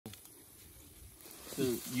So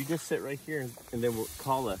you just sit right here and then we'll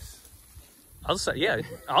call us. I'll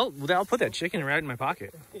put that chicken right in my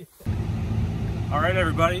pocket. All right,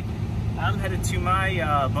 everybody. I'm headed to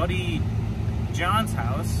my buddy John's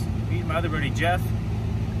house, meeting my other buddy Jeff,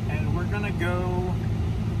 and we're gonna go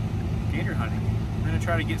gator hunting. We're gonna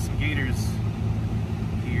try to get some gators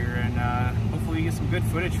here, and hopefully get some good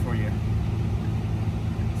footage for you.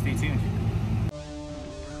 Stay tuned.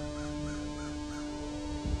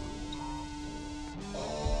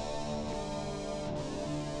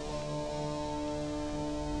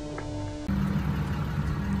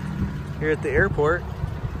 Here at the airport.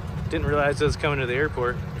 Didn't realize I was coming to the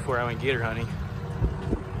airport before I went gator hunting.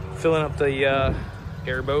 Filling up the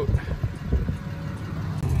airboat.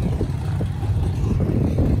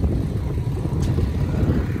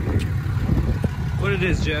 What it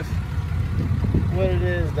is, Jeff? What it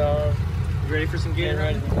is, dog. You ready for some gator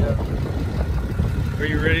Ready hunting? to go. Are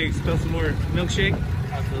you ready to spill some more milkshake?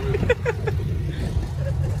 Absolutely.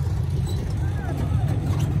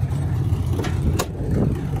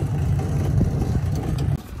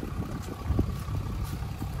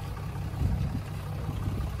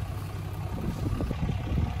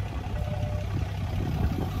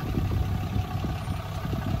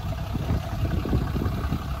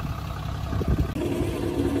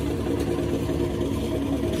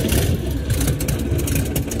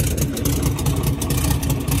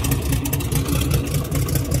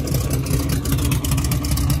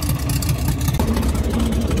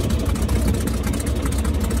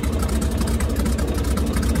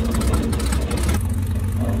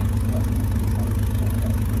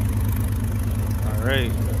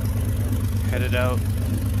 Headed out.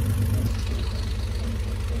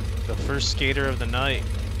 The first skater of the night.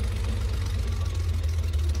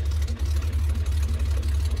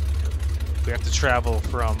 We have to travel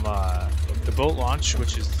from the boat launch,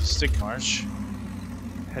 which is the Stick Marsh,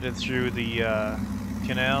 headed through the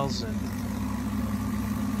canals, and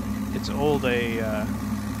it's a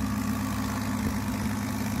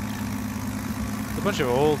bunch of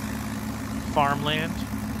old farmland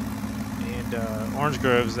and orange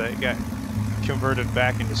groves that got converted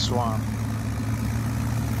back into swamp.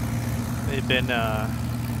 They've been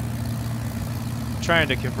trying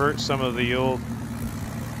to convert some of the old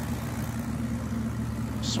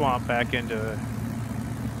swamp back into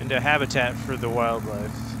habitat for the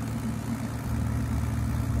wildlife.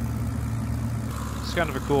 It's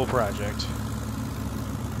kind of a cool project.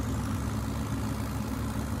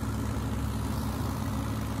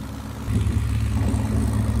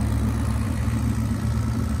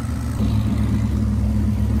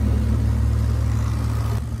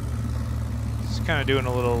 Kind of doing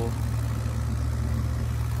a little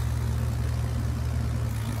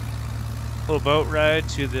boat ride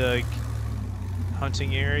to the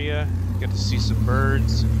hunting area. Got to see some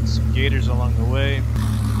birds and some gators along the way.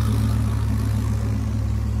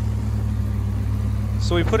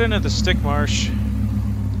 So we put in at the Stick Marsh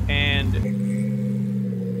and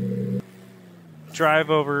drive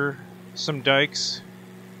over some dikes.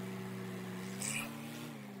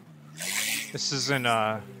 This is in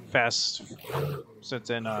fast, so it's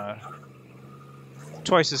in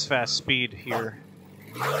twice as fast speed here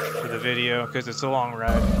for the video because it's a long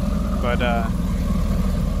ride, but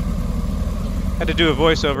had to do a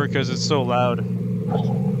voiceover because it's so loud.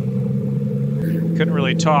 Couldn't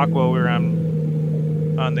really talk while we were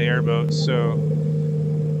on the airboat. So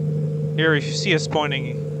here, if you see us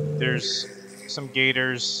pointing, there's some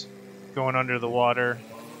gators going under the water,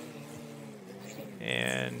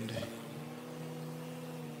 and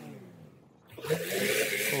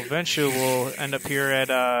eventually we'll end up here at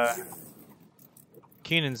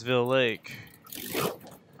Kenansville Lake.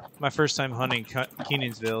 My first time hunting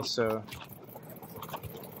Kenansville, so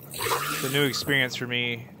it's a new experience for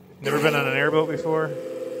me. Never been on an airboat before,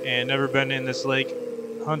 and never been in this lake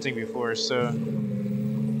hunting before, so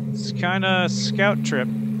it's kind of a scout trip.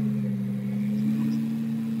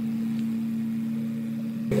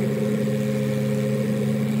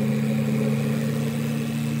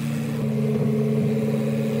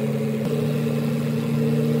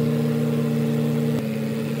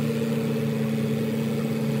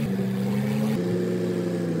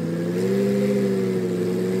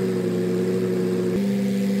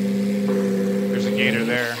 Gator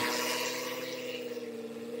there.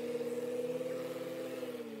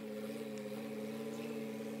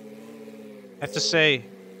 I have to say,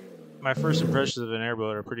 my first impressions of an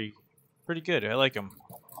airboat are pretty good. I like them.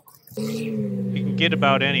 You can get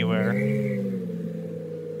about anywhere.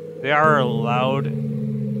 They are loud,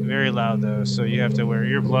 very loud though, so you have to wear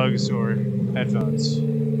earplugs or headphones,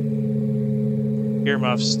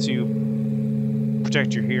 earmuffs to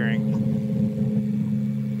protect your hearing.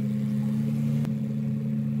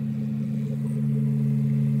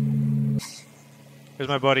 Here's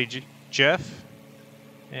my buddy Jeff,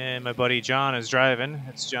 and my buddy John is driving.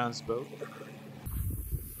 It's John's boat.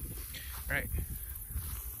 All right,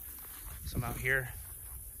 so I'm out here,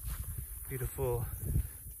 beautiful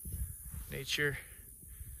nature,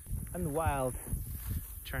 in the wild,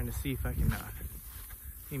 trying to see if I can, me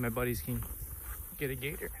and my buddies can get a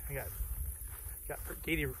gator. I got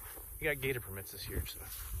gator permits this year, so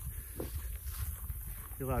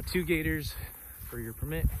you're allowed 2 gators for your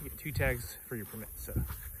permit. You get 2 tags for your permit. So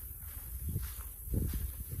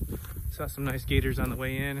saw some nice gators on the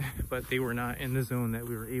way in, but they were not in the zone that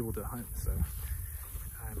we were able to hunt. So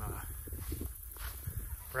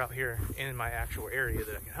we're out here in my actual area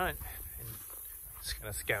that I can hunt and just kind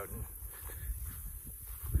of scouting.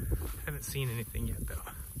 Haven't seen anything yet though.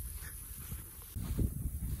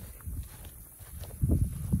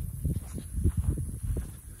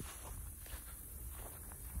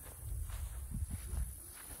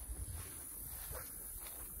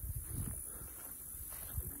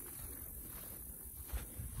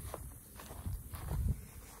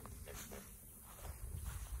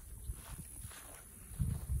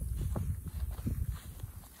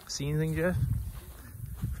 See anything, Jeff?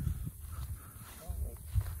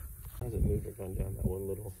 Hasn't moved or gone down that one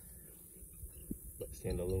little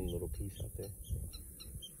standalone little piece out there.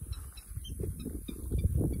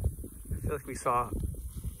 I feel like we saw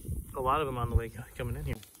a lot of them on the lake coming in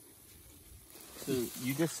here. So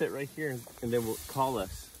you just sit right here and then we'll call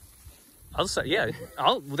us. I'll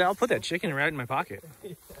put that chicken right in my pocket.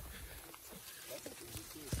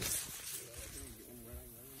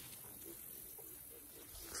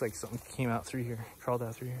 Looks like something came out through here, crawled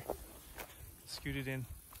out through here, scooted in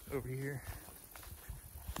over here.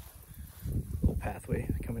 Little pathway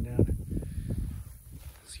coming down.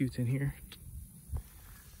 Scoots in here.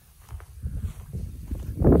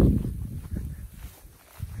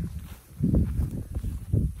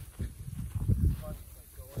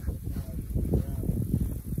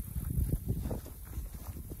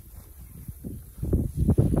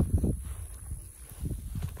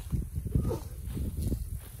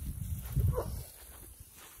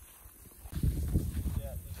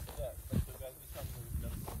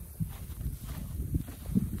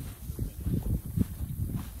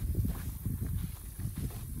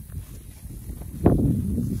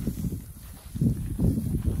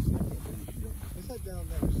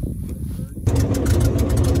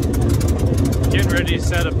 Getting ready to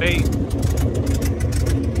set a bait.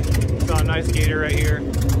 Saw a nice gator right here.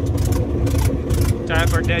 Tie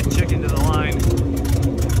up our dead chicken to the line.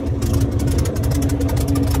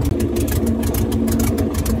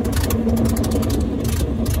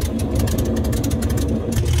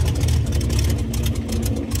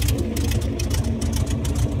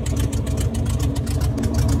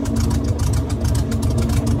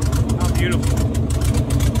 How beautiful.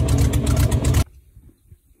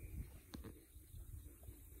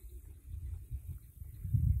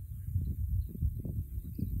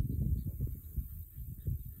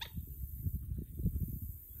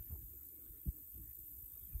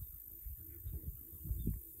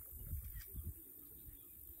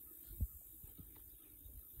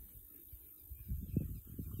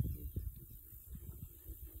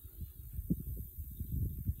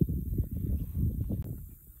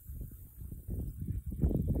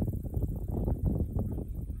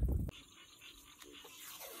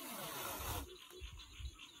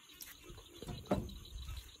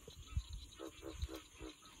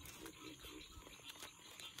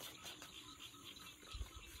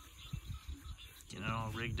 Getting it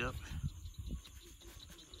all rigged up.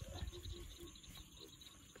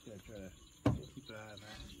 Yeah, try to keep an eye on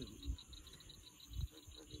that.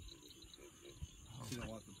 You don't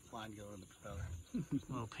want the line going in the propeller.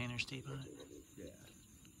 A little painter's tape on it.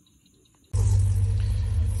 Yeah.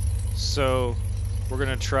 So we're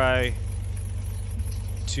gonna try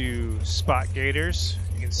to spot gators.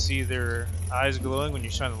 You can see their eyes glowing when you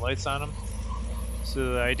shine the lights on them.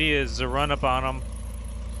 So the idea is to run up on them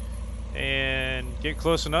and get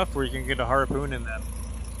close enough where you can get a harpoon in them.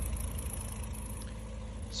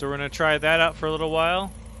 So we're gonna try that out for a little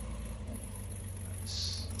while.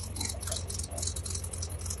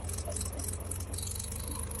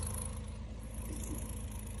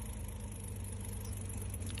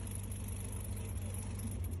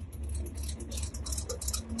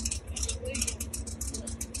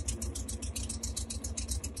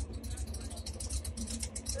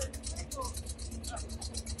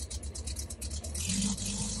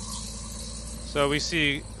 So we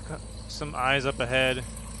see some eyes up ahead.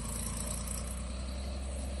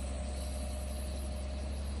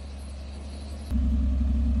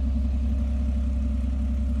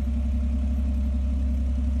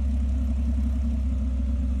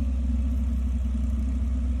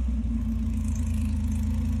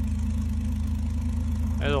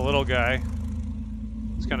 There's a little guy.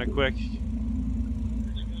 It's kind of quick.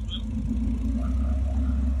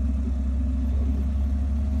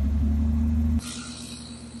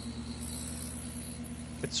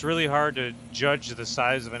 It's really hard to judge the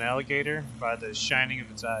size of an alligator by the shining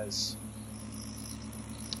of its eyes.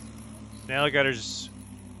 An alligator's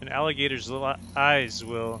eyes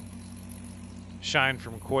will shine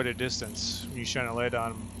from quite a distance when you shine a light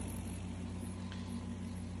on them.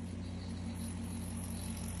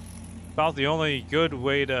 About the only good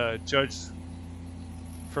way to judge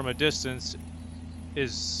from a distance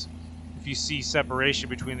is if you see separation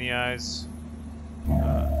between the eyes.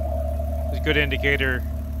 It's a good indicator.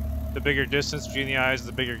 The bigger distance between the eyes,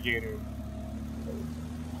 the bigger gator.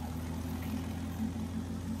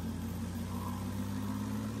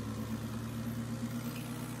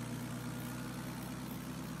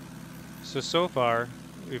 So far,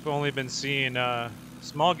 we've only been seeing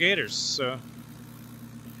small gators, so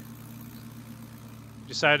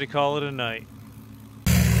decided to call it a night.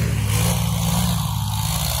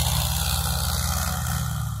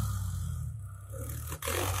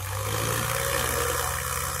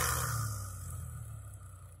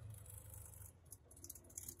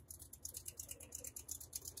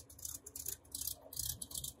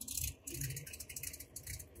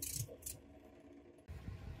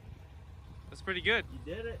 That's pretty good.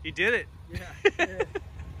 You did it. You did it. Yeah.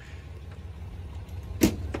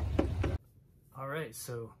 All right,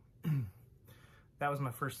 so that was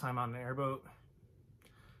my first time on an airboat.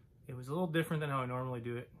 It was a little different than how I normally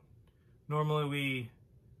do it. Normally we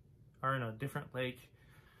are in a different lake.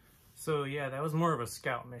 So yeah, that was more of a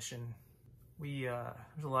scout mission. There's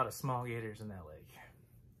a lot of small gators in that lake.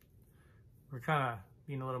 We're kind of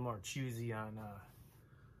being a little more choosy on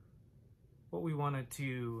what we wanted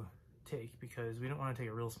to take, because we didn't want to take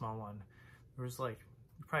a real small one. There was like,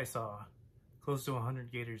 we probably saw close to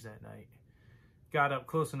 100 gators that night. Got up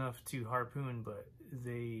close enough to harpoon, but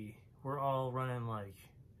they were all running like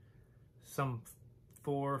some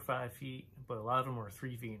 4 or 5 feet, but a lot of them were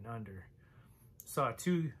 3 feet and under. Saw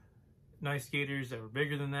 2 nice gators that were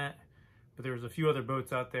bigger than that, but there was a few other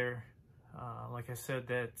boats out there. Like I said,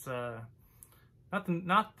 that's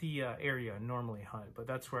not the area I normally hunt, but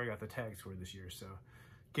that's where I got the tags for this year. So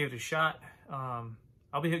gave it a shot.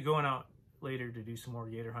 I'll be going out later to do some more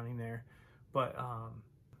gator hunting there, but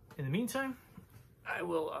in the meantime, I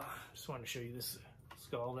will just want to show you this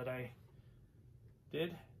skull that I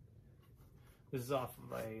did. This is off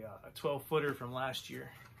of a 12-footer from last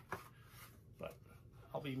year, but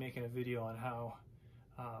I'll be making a video on how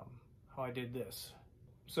I did this.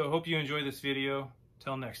 So hope you enjoy this video.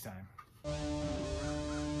 Till next time.